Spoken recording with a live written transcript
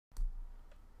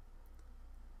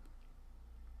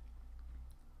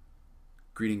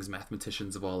Greetings,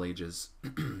 mathematicians of all ages.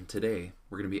 Today,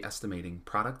 we're going to be estimating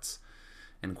products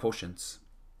and quotients.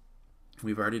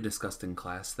 We've already discussed in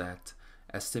class that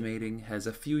estimating has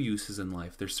a few uses in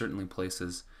life. There's certainly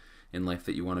places in life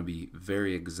that you want to be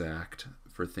very exact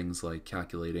for things like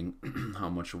calculating how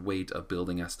much weight a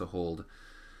building has to hold,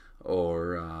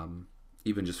 or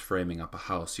even just framing up a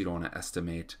house. You don't want to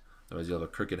estimate, otherwise you'll have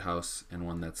a crooked house and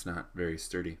one that's not very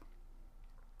sturdy.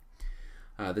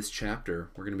 This chapter,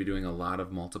 we're going to be doing a lot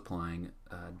of multiplying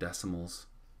decimals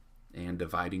and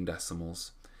dividing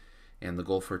decimals. And the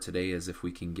goal for today is if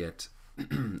we can get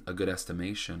a good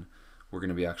estimation, we'll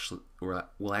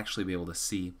actually be able to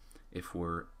see if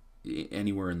we're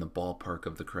anywhere in the ballpark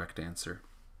of the correct answer.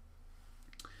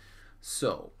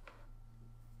 So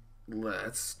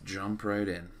let's jump right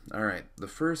in. All right, the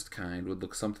first kind would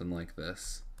look something like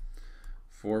this.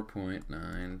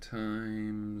 4.9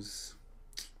 times,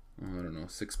 I don't know,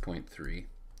 6.3.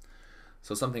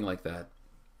 So something like that.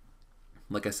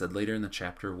 Like I said, later in the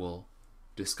chapter we'll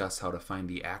discuss how to find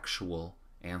the actual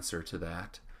answer to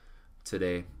that.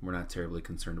 Today, we're not terribly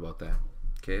concerned about that.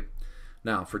 Okay?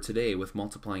 Now, for today, with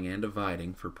multiplying and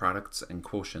dividing for products and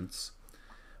quotients,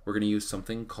 we're going to use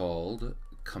something called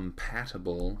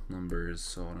compatible numbers.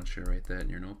 So I want you to write that in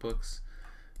your notebooks.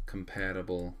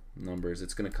 Compatible numbers.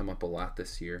 It's going to come up a lot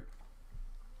this year.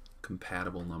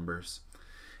 Compatible numbers.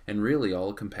 And really,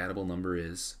 all a compatible number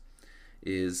is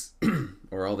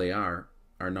or all they are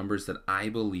numbers that I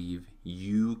believe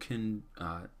you can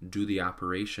do the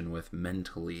operation with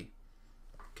mentally.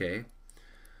 Okay?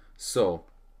 So,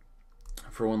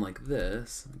 for one like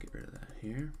this, I'll get rid of that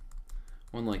here.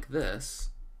 One like this,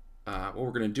 what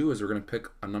we're going to do is we're going to pick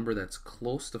a number that's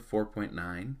close to 4.9,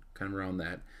 kind of around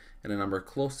that, and a number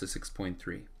close to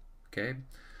 6.3. Okay?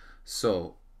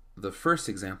 So, the first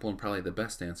example, and probably the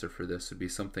best answer for this, would be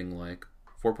something like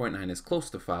 4.9 is close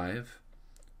to 5,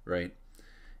 right?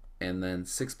 And then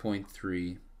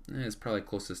 6.3 is probably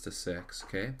closest to 6,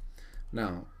 okay?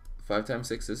 Now, 5 times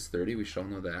 6 is 30, we shall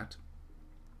know that.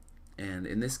 And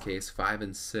in this case, 5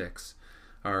 and 6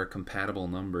 are compatible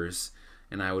numbers,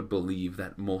 and I would believe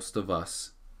that most of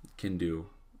us can do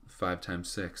 5 times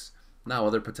 6. Now,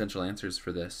 other potential answers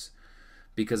for this,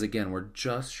 because again, we're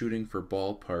just shooting for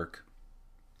ballpark.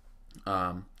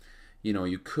 You know,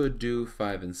 you could do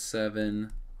 5 and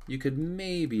 7. You could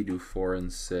maybe do 4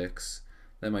 and 6.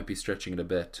 That might be stretching it a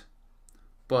bit.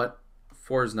 But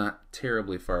 4 is not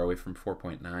terribly far away from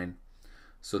 4.9.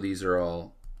 So these are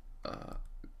all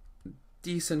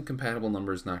decent compatible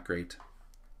numbers, not great.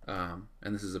 And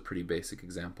this is a pretty basic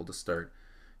example to start.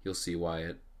 You'll see why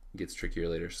it gets trickier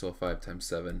later. So 5 times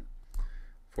 7,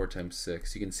 4 times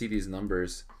 6. You can see these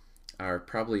numbers are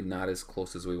probably not as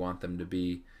close as we want them to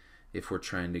be if we're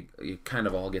trying to kind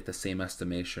of all get the same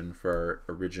estimation for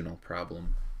our original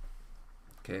problem.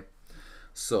 Okay,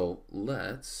 so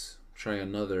let's try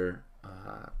another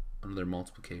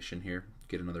multiplication here,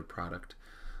 get another product.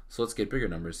 So let's get bigger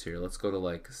numbers here. Let's go to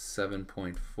like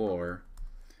 7.4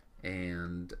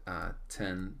 and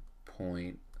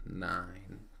 10.9.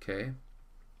 Okay,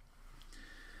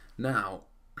 now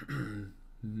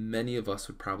many of us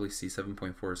would probably see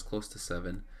 7.4 is close to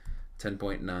 7,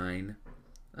 10.9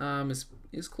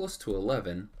 is close to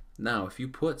 11. Now, if you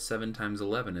put 7 times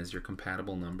 11 as your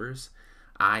compatible numbers,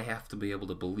 I have to be able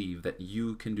to believe that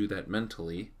you can do that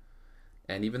mentally.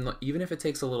 And even if it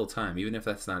takes a little time, even if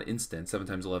that's not instant, 7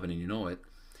 times 11 and you know it,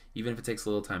 even if it takes a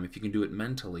little time, if you can do it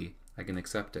mentally, I can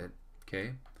accept it.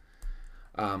 Okay?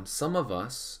 Some of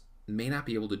us may not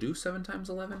be able to do 7 times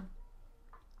 11.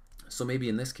 So maybe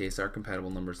in this case, our compatible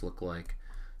numbers look like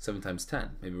 7 times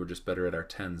 10. Maybe we're just better at our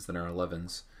 10s than our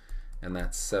 11s. And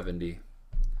that's 70.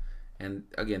 And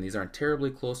again, these aren't terribly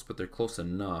close, but they're close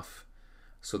enough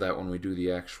so that when we do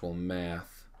the actual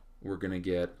math, we're going to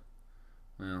get,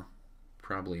 well,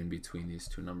 probably in between these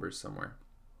two numbers somewhere.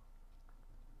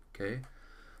 Okay,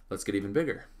 let's get even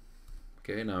bigger.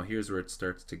 Okay, now here's where it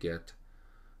starts to get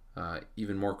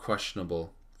even more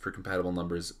questionable for compatible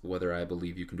numbers, whether I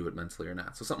believe you can do it mentally or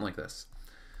not. So something like this.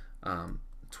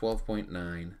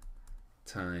 12.9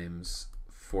 times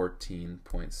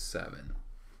 14.7.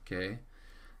 Okay,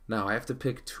 now I have to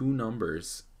pick two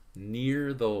numbers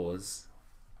near those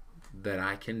that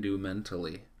I can do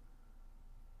mentally.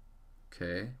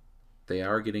 Okay, they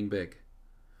are getting big,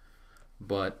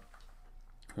 but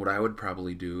what I would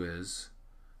probably do is,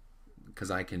 because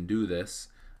I can do this,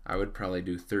 I would probably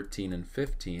do 13 and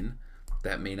 15.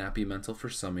 That may not be mental for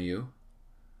some of you.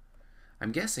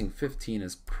 I'm guessing 15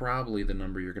 is probably the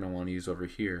number you're going to want to use over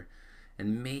here.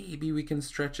 And maybe we can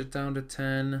stretch it down to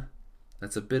 10.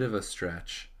 That's a bit of a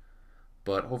stretch.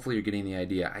 But hopefully you're getting the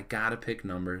idea. I gotta pick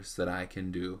numbers that I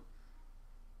can do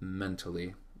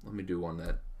mentally. Let me do one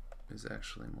that is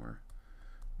actually more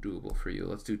doable for you.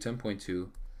 Let's do 10.2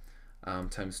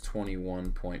 times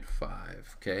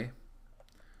 21.5, okay?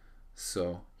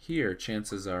 So here,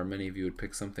 chances are many of you would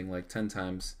pick something like 10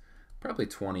 times, probably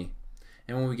 20.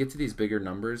 And when we get to these bigger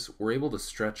numbers, we're able to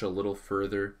stretch a little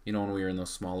further. You know, when we were in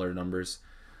those smaller numbers,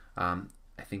 I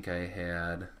think I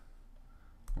had,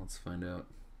 let's find out.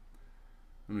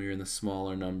 When we were in the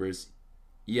smaller numbers,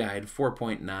 yeah, I had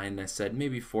 4.9, and I said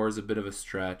maybe 4 is a bit of a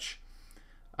stretch.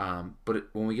 But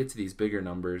when we get to these bigger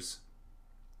numbers,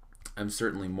 I'm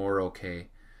certainly more okay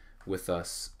with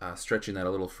us stretching that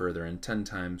a little further. And 10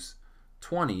 times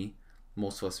 20,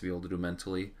 most of us will be able to do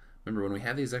mentally. Remember, when we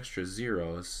have these extra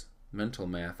zeros, mental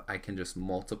math, I can just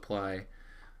multiply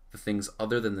the things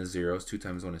other than the zeros. 2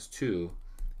 times 1 is 2.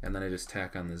 And then I just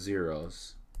tack on the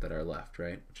zeros that are left,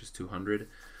 right? Which is 200.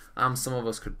 Some of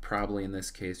us could probably, in this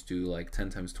case, do like 10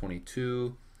 times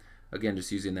 22. Again,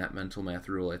 just using that mental math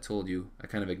rule I told you. I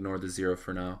kind of ignore the 0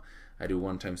 for now. I do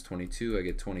 1 times 22, I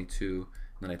get 22,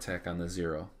 and then I tack on the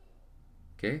 0.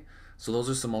 Okay? So those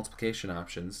are some multiplication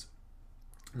options.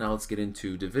 Now let's get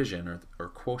into division or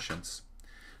quotients.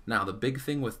 Now the big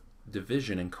thing with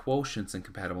division and quotients in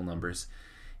compatible numbers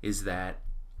is that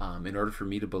in order for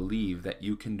me to believe that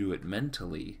you can do it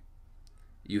mentally,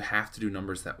 you have to do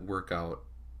numbers that work out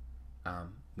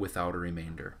without a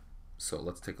remainder. So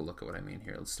let's take a look at what I mean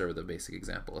here. Let's start with a basic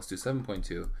example. Let's do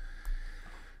 7.2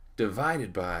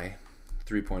 divided by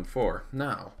 3.4.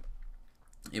 Now,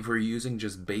 if we're using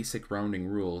just basic rounding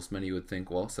rules, many would think,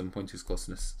 well, 7.2 is close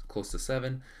to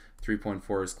 7,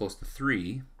 3.4 is close to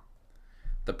 3.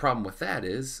 The problem with that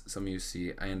is, some of you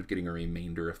see, I end up getting a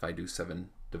remainder if I do 7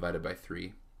 divided by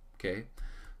 3. Okay,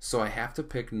 so I have to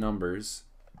pick numbers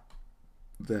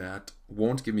that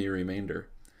won't give me a remainder,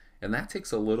 and that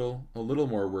takes a little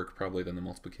more work probably than the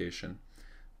multiplication.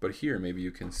 But here maybe you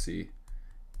can see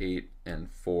 8 and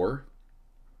 4,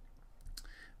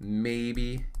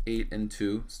 maybe 8 and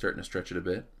 2, starting to stretch it a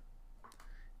bit.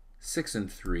 6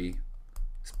 and 3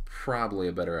 is probably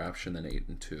a better option than 8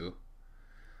 and 2.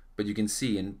 But you can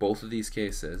see in both of these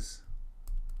cases,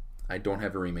 I don't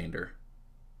have a remainder.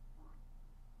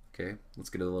 Okay, let's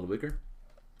get it a little bigger.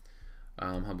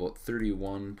 How about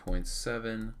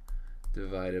 31.7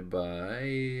 divided by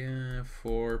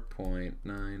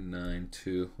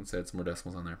 4.992. Let's add some more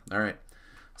decimals on there. All right.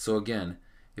 So again,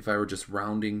 if I were just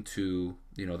rounding to,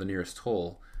 the nearest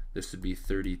whole, this would be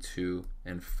 32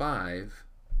 and 5,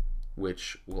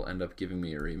 which will end up giving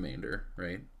me a remainder,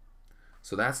 right?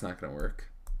 So that's not going to work.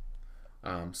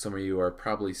 Some of you are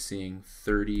probably seeing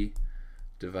 30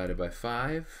 divided by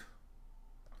 5,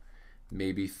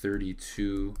 maybe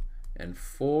 32 and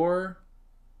 4,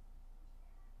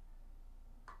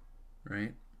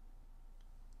 right?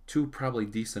 2 probably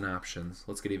decent options.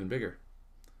 Let's get even bigger.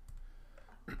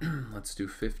 Let's do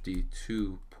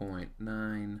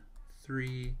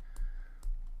 52.93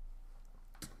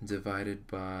 divided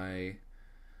by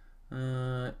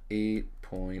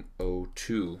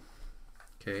 8.02.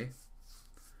 Okay.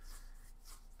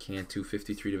 Can't do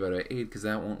 53 divided by 8 because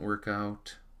that won't work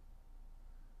out.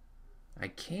 I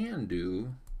can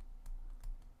do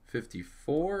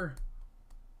 54.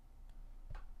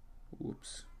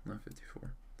 Whoops, not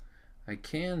 54. I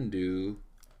can do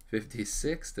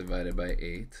 56 divided by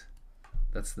 8.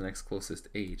 That's the next closest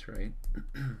 8, right?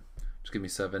 Just give me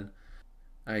 7.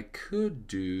 I could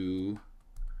do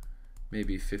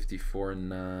maybe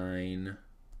 54.9,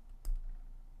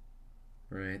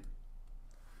 right?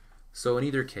 So in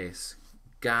either case,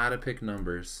 gotta pick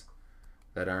numbers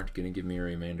that aren't going to give me a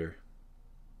remainder.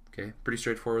 Okay, pretty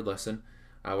straightforward lesson.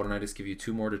 Why don't I just give you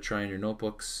 2 more to try in your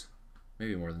notebooks?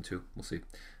 Maybe more than 2, we'll see.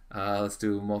 Let's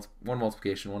do one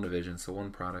multiplication, 1 division, so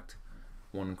 1 product,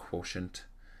 1 quotient.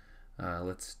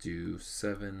 Let's do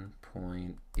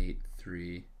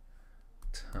 7.83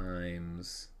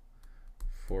 times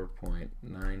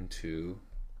 4.92.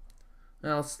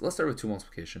 Now let's start with 2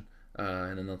 multiplication,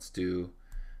 and then let's do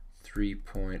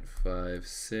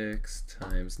 3.56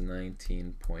 times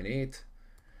 19.8.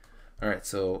 All right,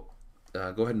 so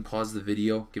go ahead and pause the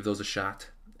video, give those a shot,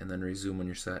 and then resume when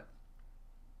you're set.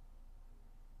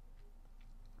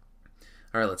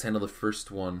 All right, let's handle the first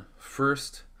one.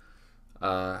 First,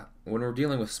 when we're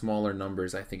dealing with smaller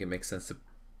numbers, I think it makes sense to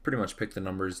pretty much pick the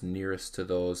numbers nearest to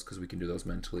those because we can do those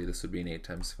mentally. This would be an 8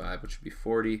 times 5, which would be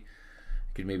 40. You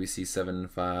could maybe see 7 and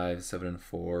 5, 7 and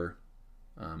 4,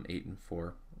 8 and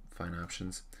 4, fine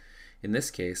options. In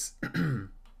this case,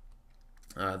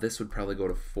 this would probably go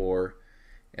to 4,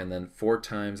 and then 4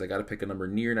 times, I got to pick a number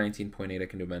near 19.8 I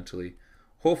can do mentally.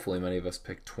 Hopefully many of us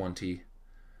pick 20,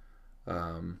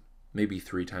 maybe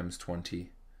 3 times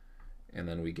 20, and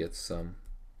then we get some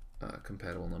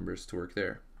compatible numbers to work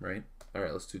there, right? All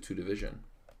right, let's do 2 division.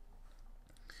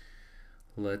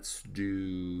 Let's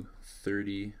do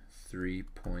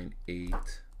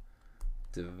 33.8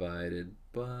 divided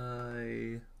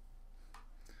by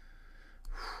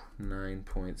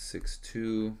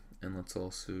 9.62, and let's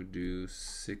also do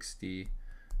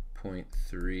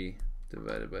 60.3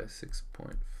 divided by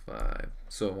 6.5.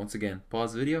 So once again,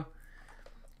 pause the video,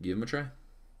 give them a try.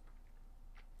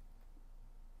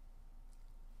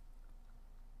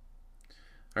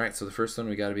 All right, so the first one,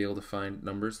 we got to be able to find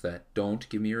numbers that don't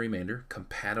give me a remainder,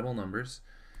 compatible numbers.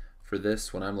 For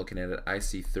this, when I'm looking at it, I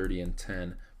see 30 and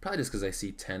 10, probably just because I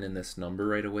see 10 in this number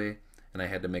right away, and I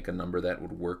had to make a number that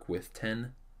would work with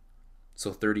 10.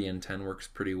 So 30 and 10 works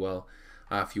pretty well.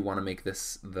 If you want to make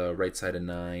this the right side of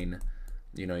 9,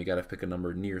 you know, you got to pick a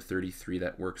number near 33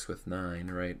 that works with 9,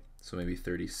 right? So maybe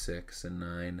 36 and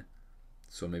 9.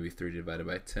 So maybe 30 divided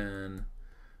by 10,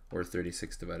 or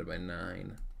 36 divided by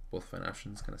 9. Both fine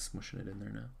options, kind of smushing it in there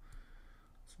now.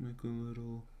 Let's make a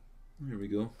little, there we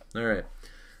go. All right,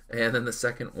 and then the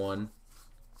second one,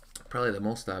 probably the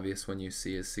most obvious one you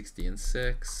see is 60 and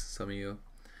 6, some of you.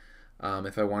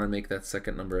 If I want to make that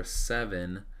second number a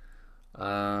 7,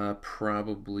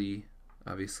 probably,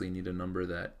 obviously need a number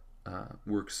that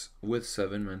works with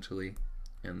 7 mentally,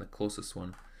 and the closest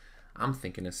one I'm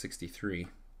thinking is 63.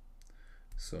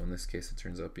 So in this case, it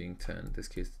turns out being 10. In this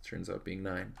case, it turns out being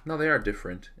 9. Now, they are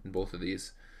different in both of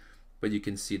these, but you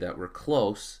can see that we're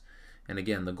close. And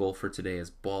again, the goal for today is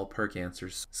ballpark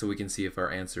answers, so we can see if our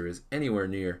answer is anywhere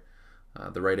near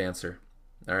the right answer.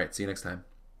 All right, see you next time.